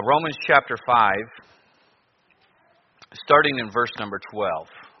Romans chapter 5, starting in verse number 12.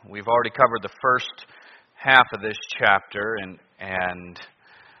 We've already covered the first half of this chapter, and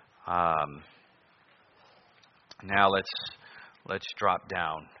now let's drop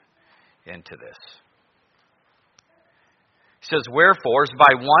down into this. He says, "Wherefore, as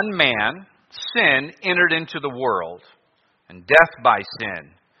by one man sin entered into the world, and death by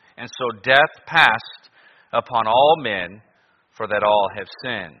sin, and so death passed upon all men, for that all have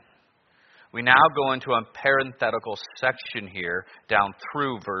sinned." We now go into a parenthetical section here down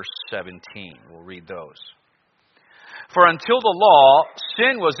through verse 17. We'll read those. "For until the law,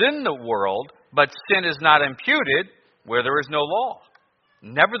 sin was in the world, but sin is not imputed where there is no law.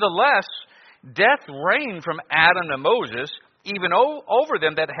 Nevertheless, death reigned from Adam to Moses, even over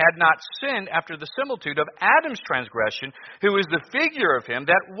them that had not sinned after the similitude of Adam's transgression, who is the figure of him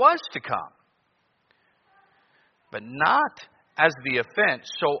that was to come. But not as the offense,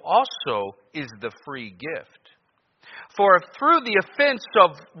 so also is the free gift. For if through the offense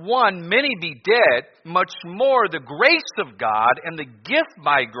of one many be dead, much more the grace of God and the gift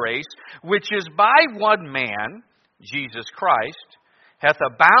by grace, which is by one man, Jesus Christ, hath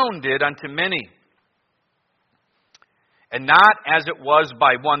abounded unto many. And not as it was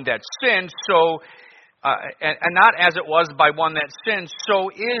by one that sinned, so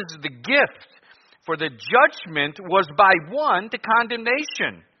is the gift. For the judgment was by one to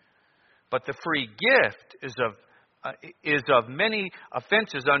condemnation, but the free gift is of many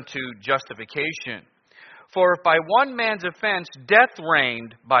offenses unto justification. For if by one man's offense death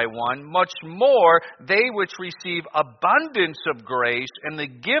reigned by one, much more they which receive abundance of grace and the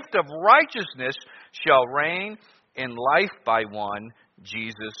gift of righteousness shall reign in life by one,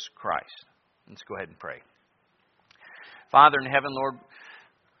 Jesus Christ." Let's go ahead and pray. Father in heaven, Lord,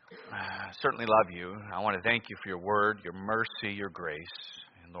 I certainly love you. I want to thank you for your word, your mercy, your grace.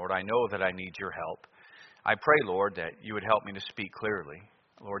 And Lord, I know that I need your help. I pray, Lord, that you would help me to speak clearly.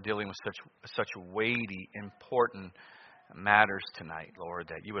 Lord, dealing with such weighty, important matters tonight, Lord,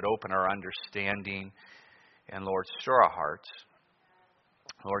 that you would open our understanding and, Lord, stir our hearts.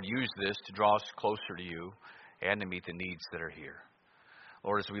 Lord, use this to draw us closer to you and to meet the needs that are here.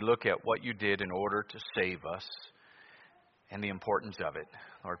 Lord, as we look at what you did in order to save us and the importance of it,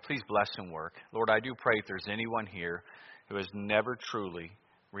 Lord, please bless and work. Lord, I do pray if there's anyone here who has never truly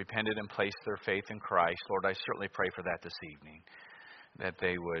repented and placed their faith in Christ, Lord, I certainly pray for that this evening, that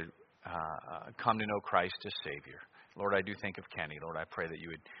they would come to know Christ as Savior. Lord, I do think of Kenny. Lord, I pray that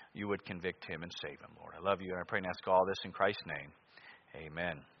you would convict him and save him, Lord. I love you, and I pray and ask all this in Christ's name.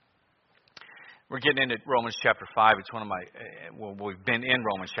 Amen. We're getting into Romans chapter 5. It's one of my, we've been in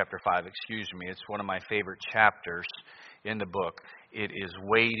Romans chapter 5, It's one of my favorite chapters in the book. It is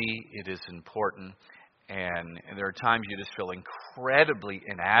weighty, it is important, and there are times you just feel incredibly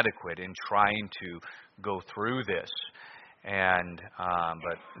inadequate in trying to go through this.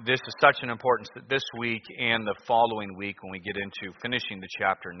 But this is such an importance that this week and the following week when we get into finishing the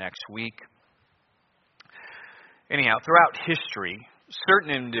chapter next week. Anyhow, throughout history,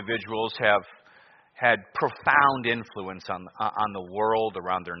 certain individuals have had profound influence on the world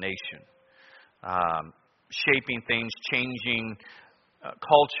around their nation, shaping things, changing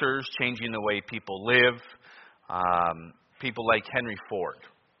cultures, changing the way people live. People like Henry Ford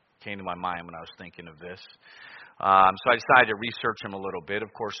came to my mind when I was thinking of this. So I decided to research him a little bit.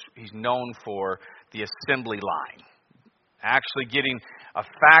 Of course, he's known for the assembly line. Actually getting a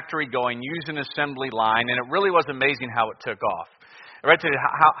factory going, using an assembly line, and it really was amazing how it took off. I read today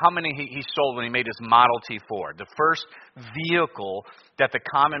how many he sold when he made his Model T Ford, the first vehicle that the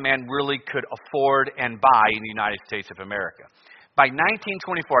common man really could afford and buy in the United States of America. By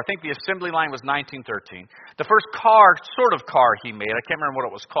 1924, I think the assembly line was 1913. The first sort of car he made, I can't remember what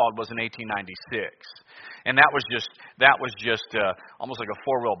it was called, was in 1896. And that was just almost like a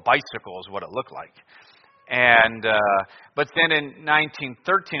four-wheel bicycle is what it looked like. But then in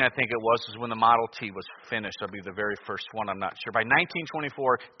 1913, I think it was when the Model T was finished. That'll be the very first one, I'm not sure. By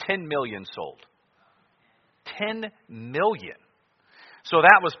 1924, 10 million sold. 10 million. So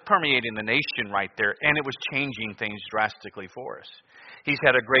that was permeating the nation right there, and it was changing things drastically for us. He's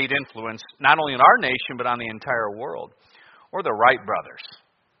had a great influence, not only in our nation, but on the entire world. Or the Wright brothers.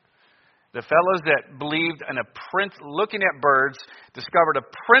 The fellows that believed in looking at birds, discovered a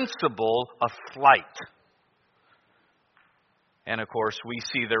principle of flight. And, of course, we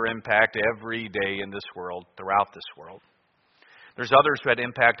see their impact every day in this world, throughout this world. There's others who had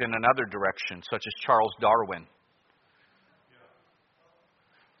impact in another direction, such as Charles Darwin.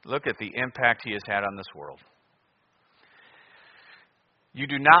 Look at the impact he has had on this world. You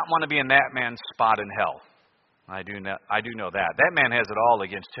do not want to be in that man's spot in hell. I do know that. That man has it all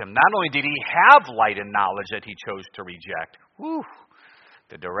against him. Not only did he have light and knowledge that he chose to reject,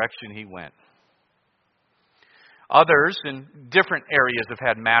 the direction he went. Others in different areas have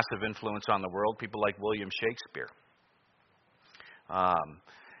had massive influence on the world. People like William Shakespeare.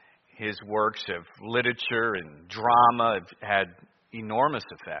 His works of literature and drama have had enormous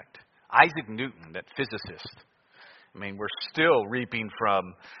effect. Isaac Newton, that physicist. I mean, we're still reaping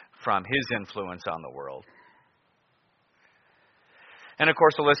from his influence on the world. And of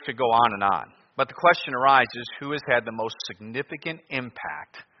course, the list could go on and on. But the question arises, who has had the most significant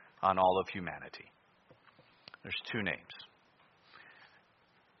impact on all of humanity? There's two names.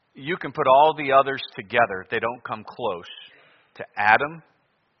 You can put all the others together. They don't come close to Adam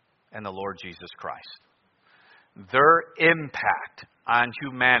and the Lord Jesus Christ. Their impact on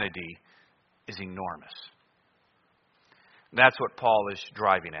humanity is enormous. That's what Paul is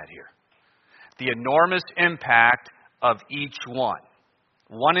driving at here. The enormous impact of each one.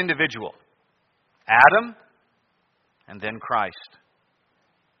 One individual. Adam and then Christ.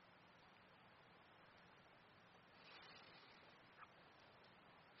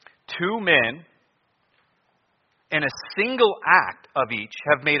 Two men in a single act of each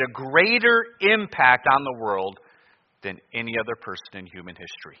have made a greater impact on the world than any other person in human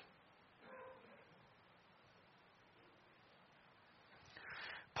history.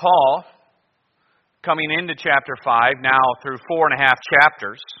 Paul, coming into chapter 5, now through 4.5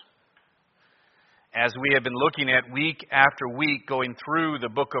 chapters, as we have been looking at week after week going through the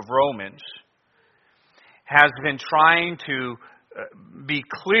book of Romans, has been trying to be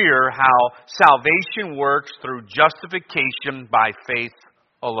clear how salvation works through justification by faith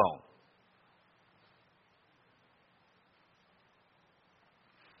alone.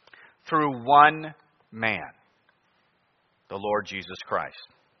 Through one man, the Lord Jesus Christ.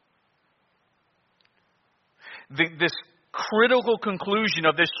 This critical conclusion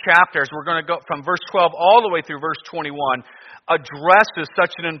of this chapter, as we're going to go from verse 12 all the way through verse 21, addresses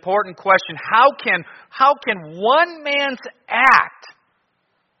such an important question. How can one man's act,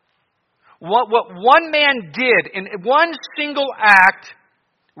 what one man did in one single act,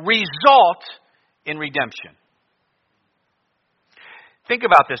 result in redemption? Think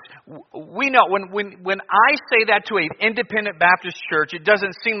about this. We know when I say that to an independent Baptist church, it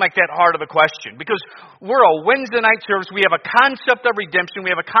doesn't seem like that hard of a question. Because we're a Wednesday night service. We have a concept of redemption.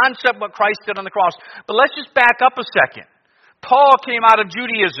 We have a concept of what Christ did on the cross. But let's just back up a second. Paul came out of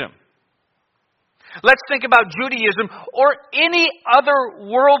Judaism. Let's think about Judaism or any other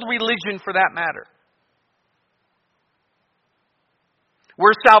world religion for that matter.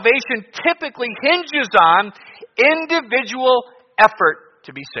 Where salvation typically hinges on individual effort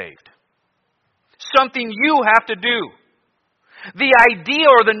to be saved. Something you have to do. The idea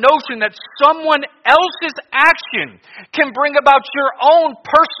or the notion that someone else's action can bring about your own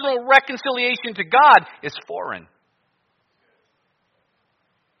personal reconciliation to God is foreign.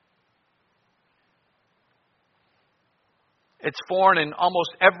 It's foreign in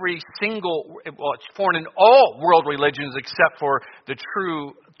almost every single, it's foreign in all world religions except for the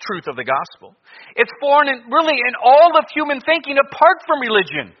truth of the gospel. It's foreign really in all of human thinking apart from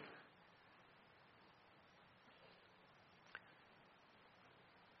religion.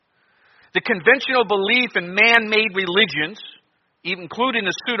 The conventional belief in man-made religions, including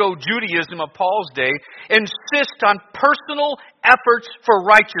the pseudo-Judaism of Paul's day, insist on personal efforts for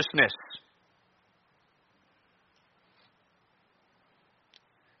righteousness.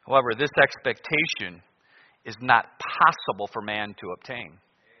 However, this expectation is not possible for man to obtain.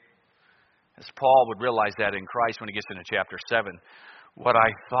 As Paul would realize that in Christ when he gets into chapter 7, what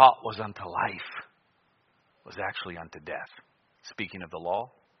I thought was unto life was actually unto death. Speaking of the law.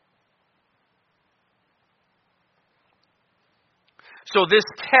 So this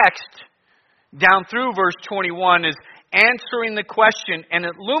text, down through verse 21, is answering the question and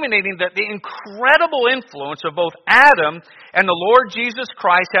illuminating that the incredible influence of both Adam and the Lord Jesus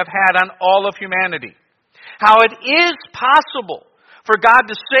Christ have had on all of humanity. How it is possible for God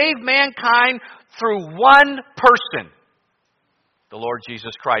to save mankind through one person, the Lord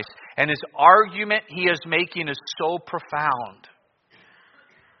Jesus Christ. And his argument he is making is so profound.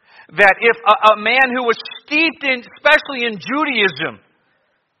 That if a man who was steeped in, especially in Judaism,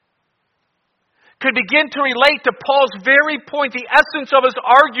 could begin to relate to Paul's very point, the essence of his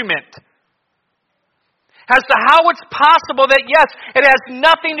argument, as to how it's possible that, yes, it has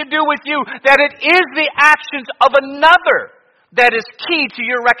nothing to do with you, that it is the actions of another that is key to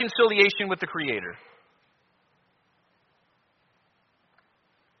your reconciliation with the Creator.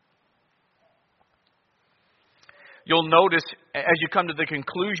 You'll notice, as you come to the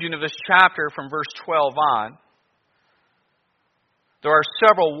conclusion of this chapter from verse 12 on, there are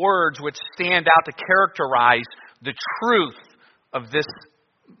several words which stand out to characterize the truth of this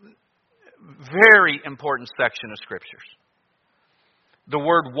very important section of Scriptures. The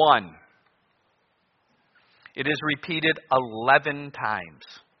word one. It is repeated 11 times,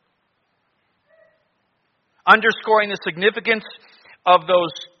 underscoring the significance of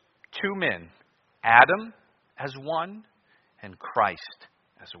those two men, Adam as one and Christ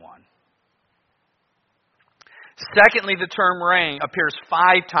as one. Secondly, the term reign appears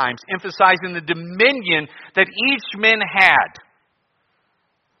 5 times, emphasizing the dominion that each man had.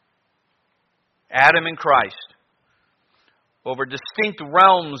 Adam and Christ, over distinct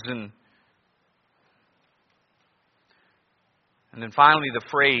realms and then finally the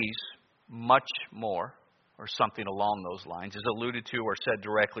phrase, much more, or something along those lines, is alluded to or said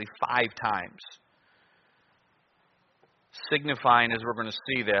directly 5 times. Signifying, as we're going to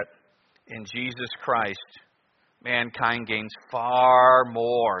see, that in Jesus Christ, mankind gains far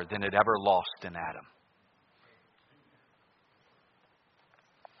more than it ever lost in Adam.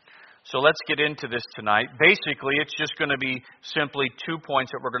 So let's get into this tonight. Basically, it's just going to be simply 2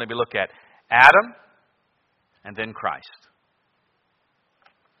 points that we're going to be looking at. Adam and then Christ.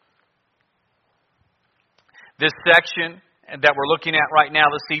 This section that we're looking at right now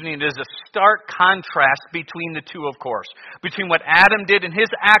this evening is a stark contrast between the two, of course. Between what Adam did in his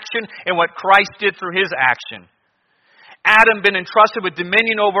action and what Christ did through his action. Adam been entrusted with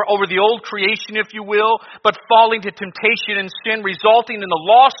dominion over the old creation, if you will, but falling to temptation and sin, resulting in the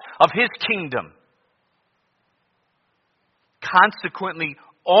loss of his kingdom. Consequently,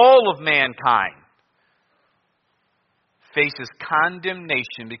 all of mankind faces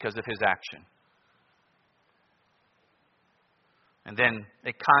condemnation because of his action. And then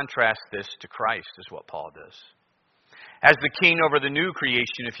they contrast this to Christ, is what Paul does. As the king over the new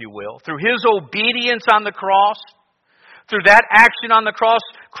creation, if you will, through his obedience on the cross, through that action on the cross,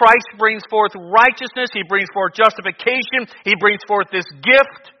 Christ brings forth righteousness. He brings forth justification. He brings forth this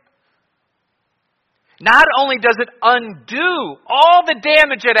gift. Not only does it undo all the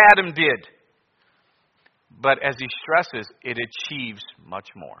damage that Adam did, but as he stresses, it achieves much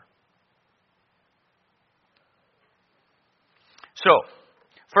more. So,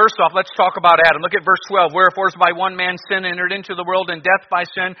 first off, let's talk about Adam. Look at verse 12. Wherefore, as by one man sin entered into the world, and death by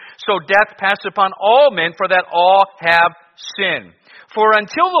sin, so death passed upon all men, for that all have sinned. For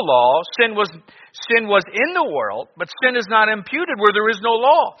until the law, sin was in the world, but sin is not imputed where there is no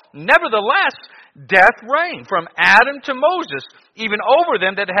law. Nevertheless, death reigned from Adam to Moses, even over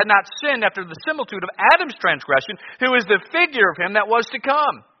them that had not sinned after the similitude of Adam's transgression, who is the figure of him that was to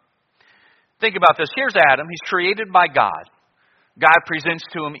come. Think about this. Here's Adam. He's created by God. God presents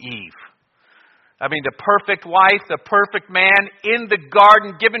to him Eve. I mean, the perfect wife, the perfect man in the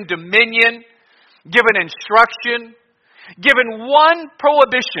garden, given dominion, given instruction, given one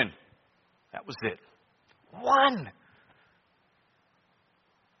prohibition. That was it. One.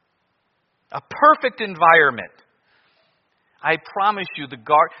 A perfect environment. I promise you,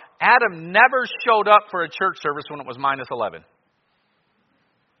 Adam never showed up for a church service when it was minus 11.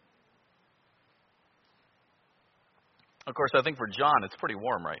 Of course, I think for John, it's pretty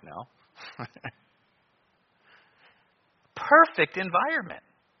warm right now. Perfect environment.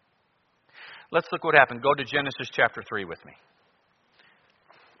 Let's look what happened. Go to Genesis chapter 3 with me.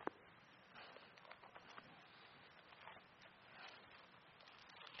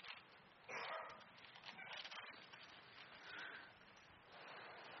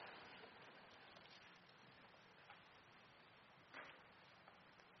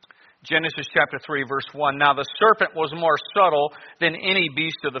 Genesis chapter 3, verse 1. Now the serpent was more subtle than any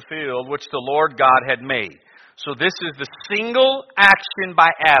beast of the field which the Lord God had made. So this is the single action by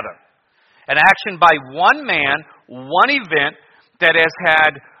Adam. An action by one man, one event that has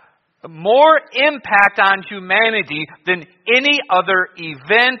had more impact on humanity than any other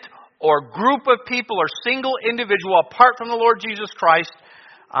event or group of people or single individual apart from the Lord Jesus Christ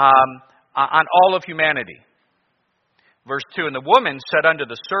on all of humanity. Verse 2, and the woman said unto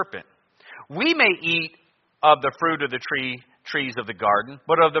the serpent, we may eat of the fruit of the trees of the garden,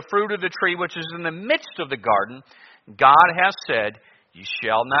 but of the fruit of the tree which is in the midst of the garden, God hath said, ye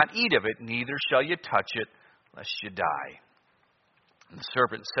shall not eat of it, neither shall ye touch it, lest ye die. And the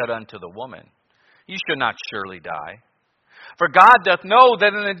serpent said unto the woman, ye shall not surely die. For God doth know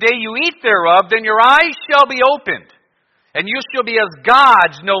that in the day you eat thereof, then your eyes shall be opened, and you shall be as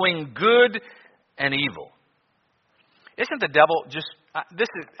gods, knowing good and evil. Isn't the devil just... This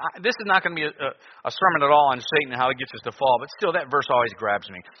is not going to be a sermon at all on Satan and how he gets us to fall, but still that verse always grabs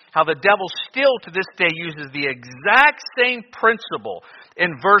me. How the devil still to this day uses the exact same principle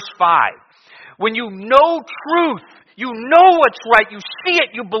in verse 5. When you know truth, You know what's right. You see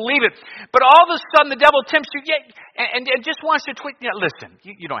it. You believe it. But all of a sudden the devil tempts you and just wants to tweak. Listen,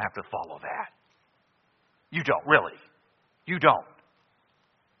 you don't have to follow that. You don't, really. You don't.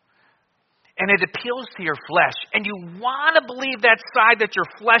 And it appeals to your flesh. And you want to believe that side that your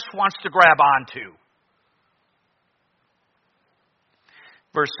flesh wants to grab onto.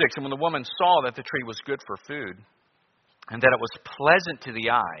 Verse 6, and when the woman saw that the tree was good for food, and that it was pleasant to the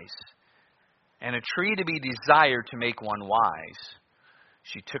eyes, and a tree to be desired to make one wise,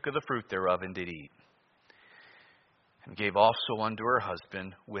 she took of the fruit thereof and did eat, and gave also unto her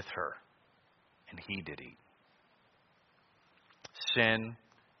husband with her, and he did eat. Sin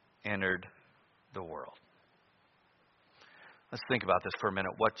entered the world. Let's think about this for a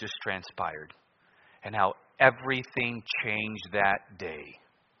minute, what just transpired, and how everything changed that day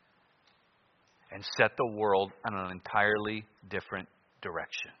and set the world on an entirely different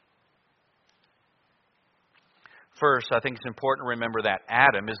direction. First, I think it's important to remember that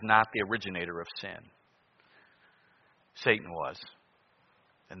Adam is not the originator of sin. Satan was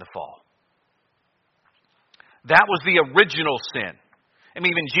in the fall. That was the original sin. I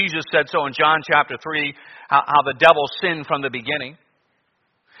mean, even Jesus said so in John chapter 3, how the devil sinned from the beginning.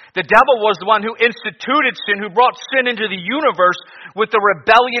 The devil was the one who instituted sin, who brought sin into the universe with the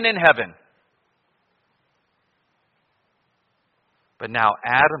rebellion in heaven. But now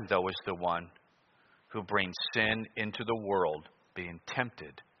Adam, though, is the one who brings sin into the world, being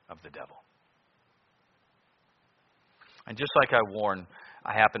tempted of the devil. And just like I warned,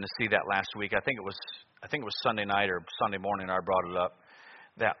 I happened to see that last week. I think it was Sunday night or Sunday morning I brought it up.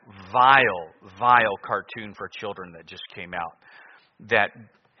 That vile cartoon for children that just came out that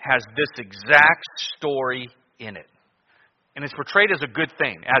has this exact story in it. And it's portrayed as a good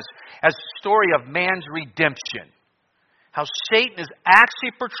thing, as a story of man's redemption. How Satan is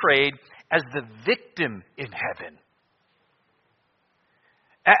actually portrayed as the victim in heaven.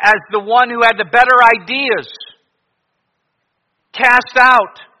 As the one who had the better ideas. Cast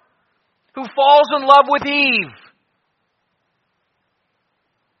out. Who falls in love with Eve.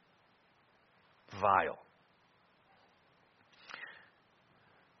 Vile.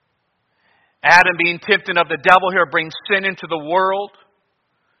 Adam being tempted of the devil here brings sin into the world.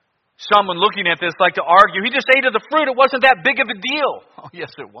 Someone looking at this like to argue, he just ate of the fruit, it wasn't that big of a deal. Oh,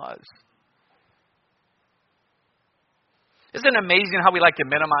 yes, it was. Isn't it amazing how we like to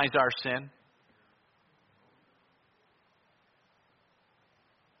minimize our sin?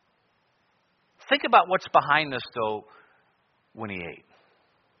 Think about what's behind this, though, when he ate.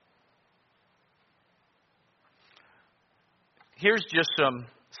 Here's just some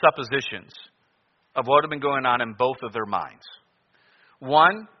suppositions of what had been going on in both of their minds.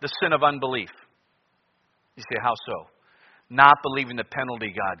 One, the sin of unbelief. You say, how so? Not believing the penalty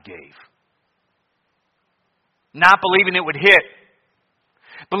God gave. Not believing it would hit.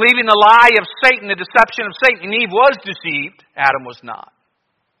 Believing the lie of Satan, the deception of Satan. And Eve was deceived. Adam was not.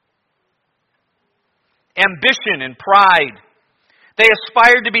 Ambition and pride. They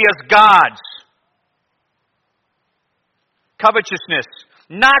aspired to be as gods. Covetousness.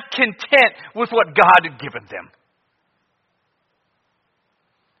 Not content with what God had given them.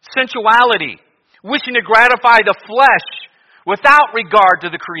 Sensuality, wishing to gratify the flesh without regard to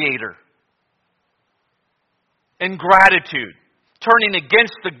the Creator. Ingratitude, turning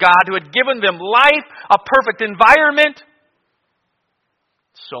against the God who had given them life, a perfect environment.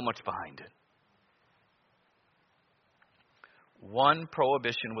 So much behind it. One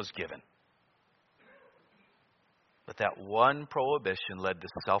prohibition was given. But that one prohibition led to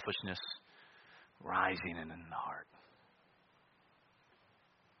selfishness rising in the heart.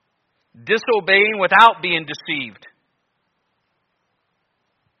 Disobeying without being deceived.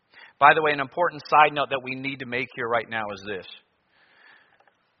 By the way, an important side note that we need to make here right now is this.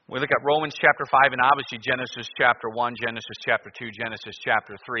 We look at Romans chapter 5 and obviously Genesis chapter 1, Genesis chapter 2, Genesis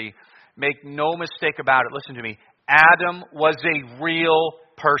chapter 3. Make no mistake about it. Listen to me. Adam was a real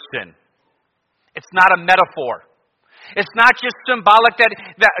person. It's not a metaphor. It's not just symbolic that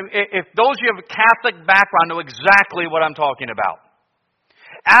if those of you have a Catholic background know exactly what I'm talking about.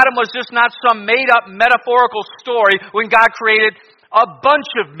 Adam was just not some made-up metaphorical story when God created a bunch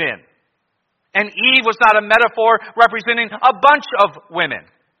of men. And Eve was not a metaphor representing a bunch of women.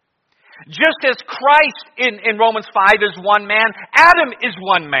 Just as Christ in Romans 5 is one man, Adam is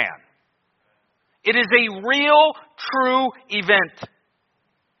one man. It is a real, true event.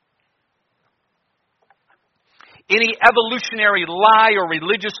 Any evolutionary lie or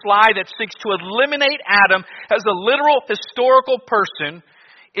religious lie that seeks to eliminate Adam as a literal historical person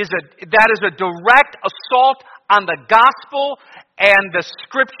is a direct assault on the gospel and the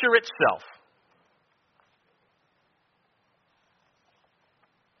scripture itself.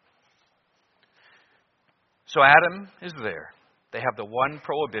 So Adam is there. They have the one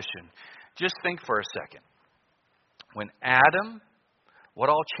prohibition. Just think for a second. When Adam, what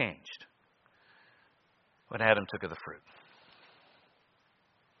all changed? When Adam took of the fruit.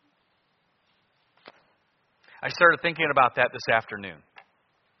 I started thinking about that this afternoon.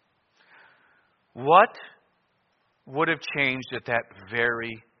 What would have changed at that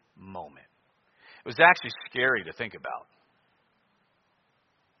very moment? It was actually scary to think about.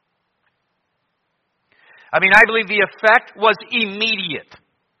 I mean, I believe the effect was immediate.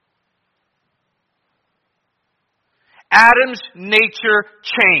 Adam's nature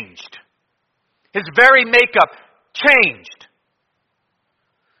changed. His very makeup changed.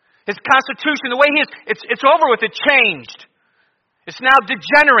 His constitution, the way he is, it's over with, it changed. It's now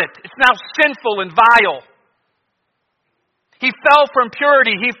degenerate. It's now sinful and vile. He fell from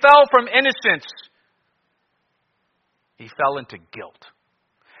purity. He fell from innocence. He fell into guilt.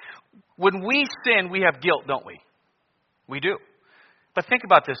 When we sin, we have guilt, don't we? We do. But think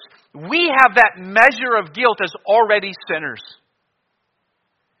about this. We have that measure of guilt as already sinners.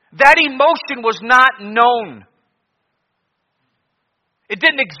 That emotion was not known. It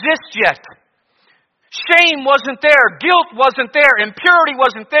didn't exist yet. Shame wasn't there. Guilt wasn't there. Impurity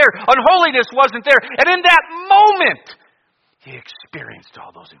wasn't there. Unholiness wasn't there. And in that moment, he experienced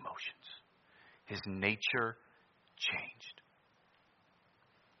all those emotions. His nature changed.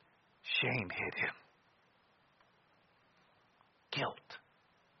 Shame hit him. Guilt.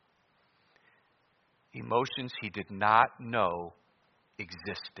 Emotions he did not know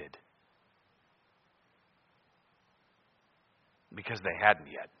existed. Because they hadn't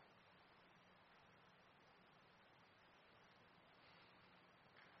yet.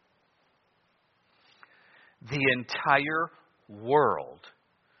 The entire world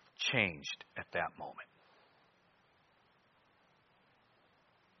changed at that moment.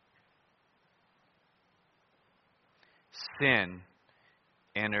 Sin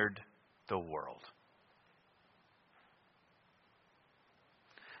entered the world.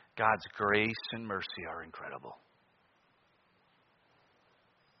 God's grace and mercy are incredible.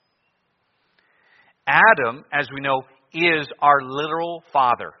 Adam, as we know, is our literal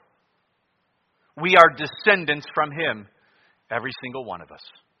father. We are descendants from him, every single one of us.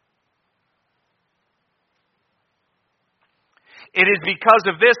 It is because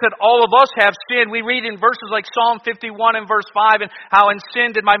of this that all of us have sinned. We read in verses like Psalm 51 and verse 5, and how in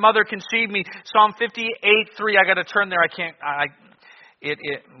sin did my mother conceive me. Psalm 58:3. I got to turn there. I can't.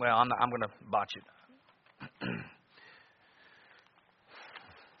 Well, I'm going to botch it.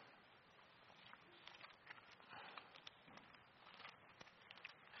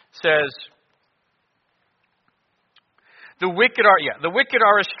 Says, the wicked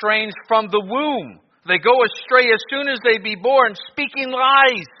are estranged from the womb. They go astray as soon as they be born, speaking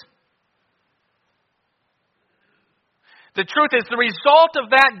lies. The truth is, the result of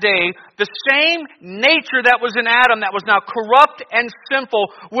that day, the same nature that was in Adam, that was now corrupt and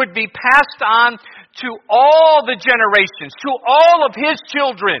sinful, would be passed on to all the generations, to all of his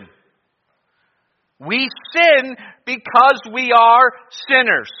children. We sin because we are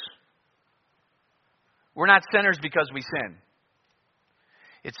sinners. We're not sinners because we sin.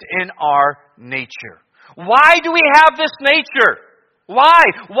 It's in our nature. Why do we have this nature? Why?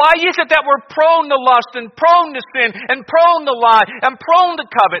 Why is it that we're prone to lust and prone to sin and prone to lie and prone to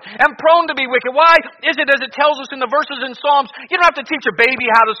covet and prone to be wicked? Why is it, as it tells us in the verses in Psalms, you don't have to teach a baby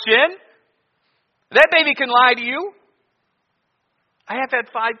how to sin. That baby can lie to you. I have had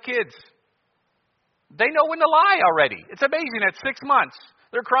 5 kids. They know when to lie already. It's amazing. At 6 months,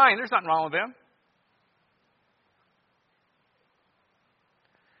 they're crying. There's nothing wrong with them.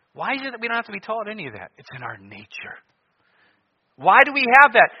 Why is it that we don't have to be taught any of that? It's in our nature. Why do we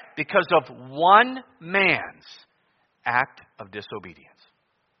have that? Because of one man's act of disobedience.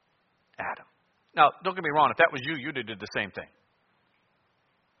 Adam. Now, don't get me wrong. If that was you, you'd have did the same thing.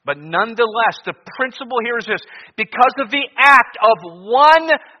 But nonetheless, the principle here is this. Because of the act of one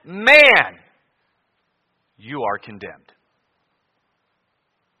man, you are condemned.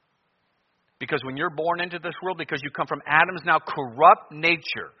 Because when you're born into this world, because you come from Adam's now corrupt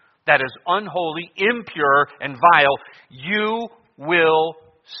nature, that is unholy, impure, and vile, you will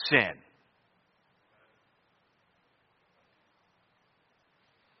sin.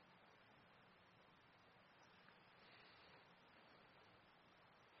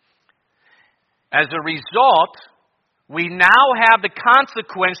 As a result, we now have the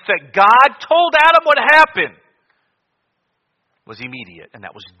consequence that God told Adam would happen was immediate, and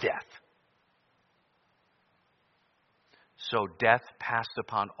that was death. So death passed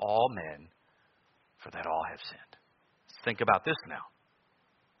upon all men, for that all have sinned. Think about this now.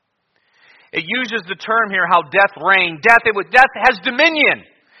 It uses the term here, how death reigned. Death has dominion.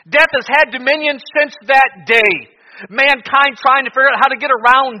 Death has had dominion since that day. Mankind trying to figure out how to get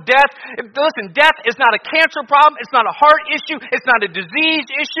around death. Listen, death is not a cancer problem. It's not a heart issue. It's not a disease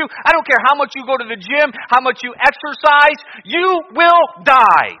issue. I don't care how much you go to the gym, how much you exercise. You will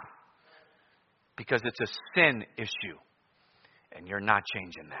die. Because it's a sin issue. And you're not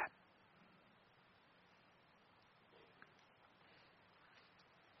changing that.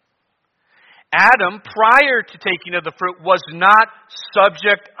 Adam, prior to taking of the fruit, was not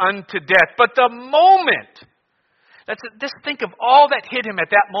subject unto death. But the moment, just think of all that hit him at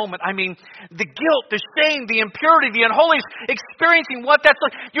that moment. I mean, the guilt, the shame, the impurity, the unholiness, experiencing what that's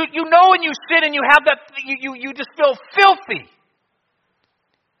like. You know when you sin and you have that, you just feel filthy.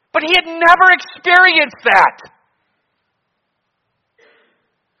 But he had never experienced that.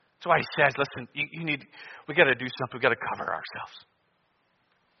 That's why he says, listen, we got to do something. We got to cover ourselves.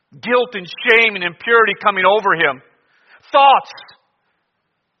 Guilt and shame and impurity coming over him. Thoughts.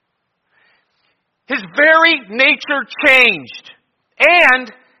 His very nature changed.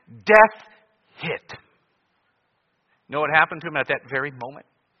 And death hit. You know what happened to him at that very moment?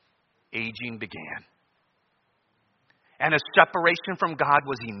 Aging began. And a separation from God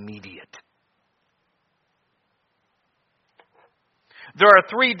was immediate. There are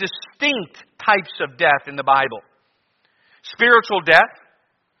three distinct types of death in the Bible. Spiritual death.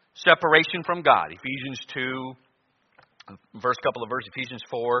 Separation from God. Ephesians 2, couple of verses, Ephesians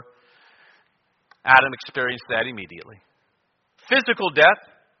 4. Adam experienced that immediately. Physical death.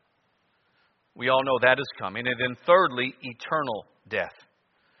 We all know that is coming. And then thirdly, eternal death.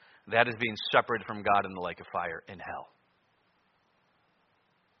 That is being separated from God in the lake of fire in hell.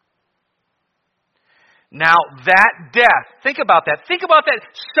 Now that death, think about that. Think about that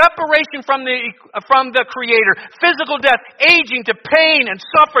separation from the Creator. Physical death, aging to pain and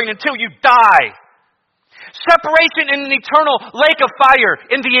suffering until you die. Separation in an eternal lake of fire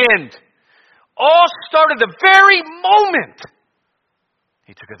in the end. All started the very moment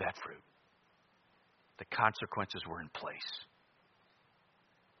he took of that fruit. The consequences were in place.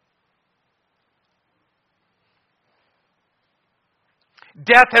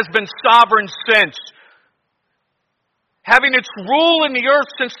 Death has been sovereign since. Having its rule in the earth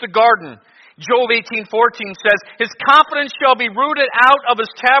since the garden. Job 18:14 says, his confidence shall be rooted out of his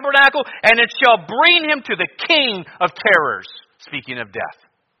tabernacle, and it shall bring him to the king of terrors. Speaking of death.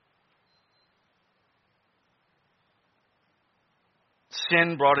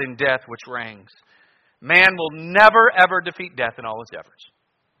 Sin brought in death which reigns. Man will never ever defeat death in all his efforts.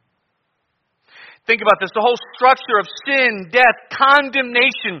 Think about this. The whole structure of sin, death,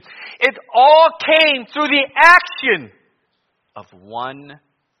 condemnation, it all came through the action of one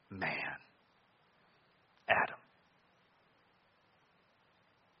man, Adam.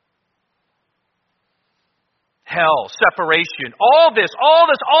 Hell, separation, all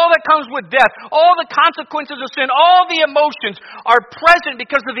that comes with death, all the consequences of sin, all the emotions are present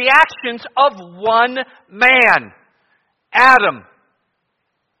because of the actions of one man, Adam.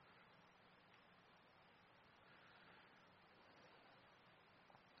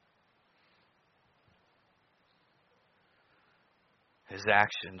 His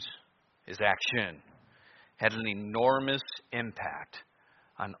action had an enormous impact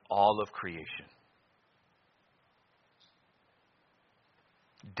on all of creation.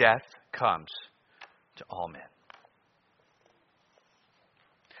 Death comes to all men.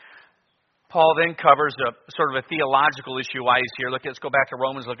 Paul then covers a sort of a theological issue why he's here. Let's go back to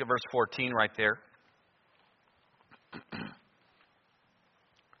Romans, look at verse 14 right there.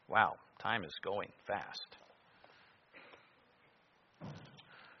 Wow, time is going fast.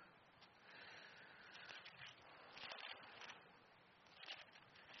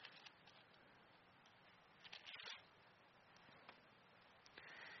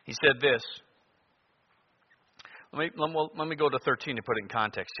 He said this. Let me go to 13 to put it in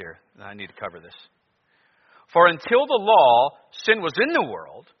context here. I need to cover this. For until the law, sin was in the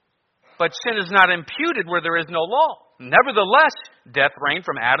world, but sin is not imputed where there is no law. Nevertheless, death reigned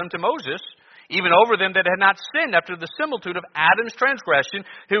from Adam to Moses, even over them that had not sinned, after the similitude of Adam's transgression,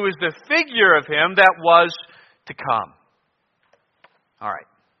 who is the figure of him that was to come. All right.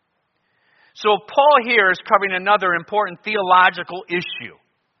 So Paul here is covering another important theological issue.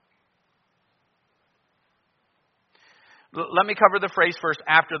 Let me cover the phrase first,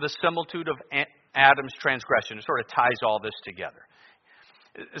 after the similitude of Adam's transgression. It sort of ties all this together.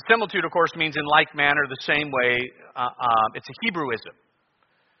 Similitude, of course, means in like manner, the same way. It's a Hebrewism.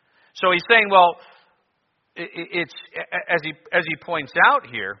 So he's saying, well, it's as he points out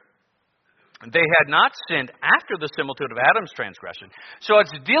here, They had not sinned after the similitude of Adam's transgression. So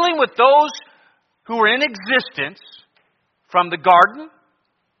it's dealing with those who were in existence from the garden,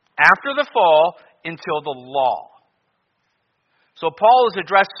 after the fall, until the law. So Paul is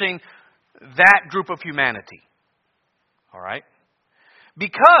addressing that group of humanity. All right?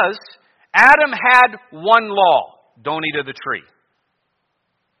 Because Adam had one law: don't eat of the tree.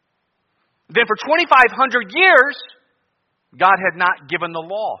 Then for 2,500 years, God had not given the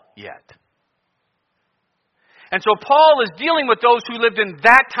law yet. And so Paul is dealing with those who lived in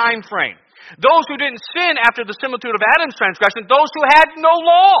that time frame. Those who didn't sin after the similitude of Adam's transgression. Those who had no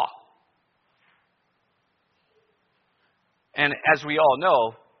law. And as we all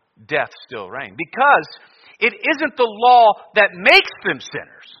know, death still reigned. Because it isn't the law that makes them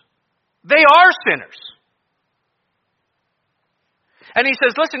sinners. They are sinners. And he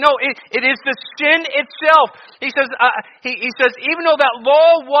says, listen, no, it is the sin itself. He says, even though that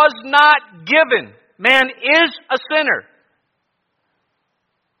law was not given, man is a sinner.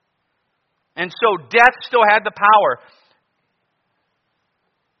 And so death still had the power.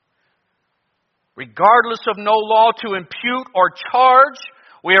 Regardless of no law to impute or charge,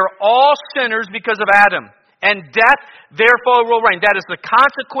 we are all sinners because of Adam. And death, therefore, will reign. That is the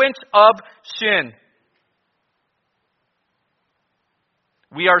consequence of sin.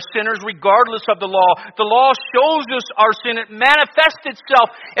 We are sinners regardless of the law. The law shows us our sin. It manifests itself.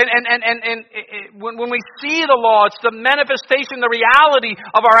 And when we see the law, it's the manifestation, the reality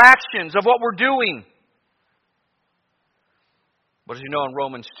of our actions, of what we're doing. But as you know, in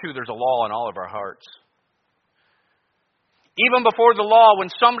Romans 2, there's a law in all of our hearts. Even before the law, when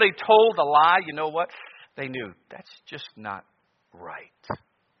somebody told a lie, you know what? They knew that's just not right.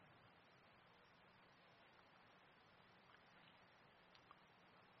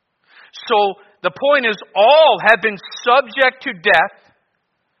 So the point is, all have been subject to death,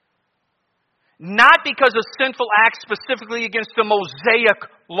 not because of sinful acts specifically against the Mosaic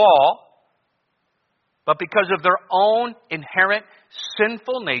law, but because of their own inherent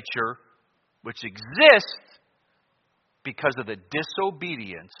sinful nature, which exists because of the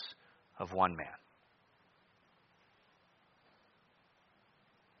disobedience of one man.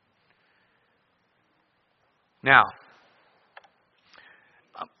 Now,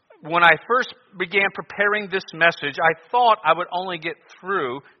 when I first began preparing this message, I thought I would only get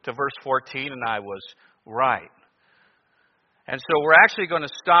through to verse 14, and I was right. And so we're actually going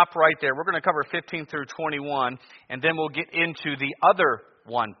to stop right there. We're going to cover 15 through 21, and then we'll get into the other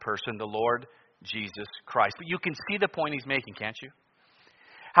one person, the Lord Jesus Christ. But you can see the point he's making, can't you?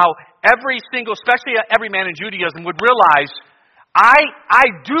 How every single, especially every man in Judaism, would realize, I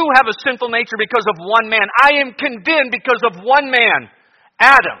do have a sinful nature because of one man. I am condemned because of one man,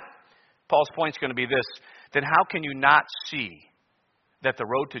 Adam. Paul's point is going to be this: then how can you not see that the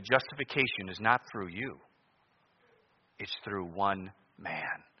road to justification is not through you? It's through one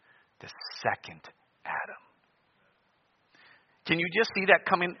man, the second Adam. Can you just see that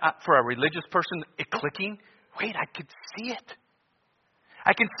coming up for a religious person, it clicking? Wait, I could see it.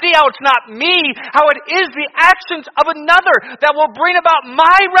 I can see how it's not me, how it is the actions of another that will bring about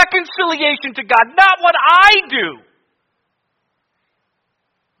my reconciliation to God, not what I do,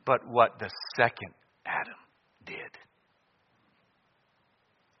 but what the second Adam did.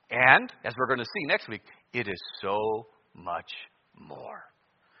 And, as we're going to see next week, it is so much more.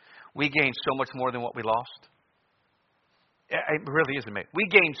 We gained so much more than what we lost. It really is amazing. We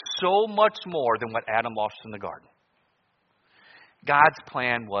gained so much more than what Adam lost in the garden. God's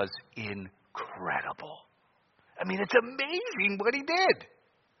plan was incredible. I mean, it's amazing what he did.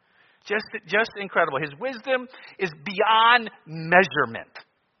 Just incredible. His wisdom is beyond measurement.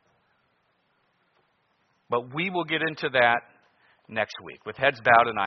 But we will get into that next week. With heads bowed and eyes